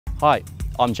Hi,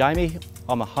 I'm Jamie.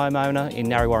 I'm a homeowner in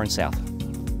Narre South.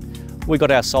 We got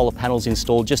our solar panels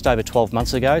installed just over 12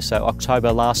 months ago, so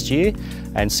October last year,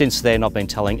 and since then I've been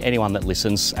telling anyone that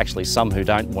listens, actually some who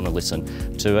don't want to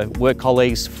listen, to work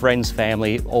colleagues, friends,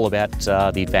 family, all about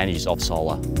the advantages of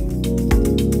solar.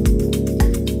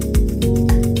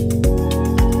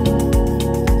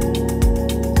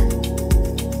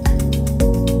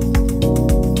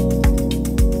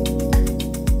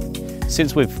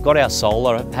 Since we've got our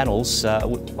solar panels,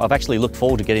 I've actually looked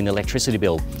forward to getting the electricity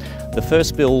bill. The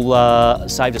first bill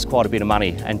saved us quite a bit of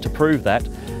money, and to prove that,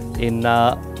 in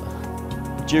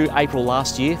due April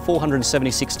last year,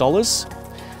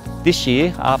 $476. This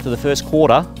year, after the first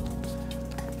quarter,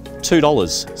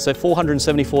 $2, so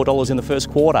 $474 in the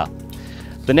first quarter.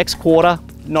 The next quarter,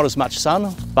 not as much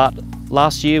sun, but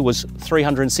last year was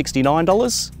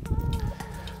 $369.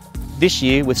 This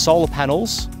year, with solar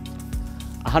panels,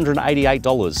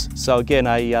 $188, so again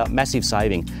a massive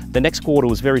saving. The next quarter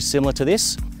was very similar to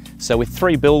this, so with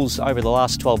 3 bills over the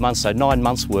last 12 months, so 9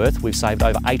 months worth, we've saved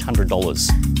over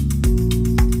 $800.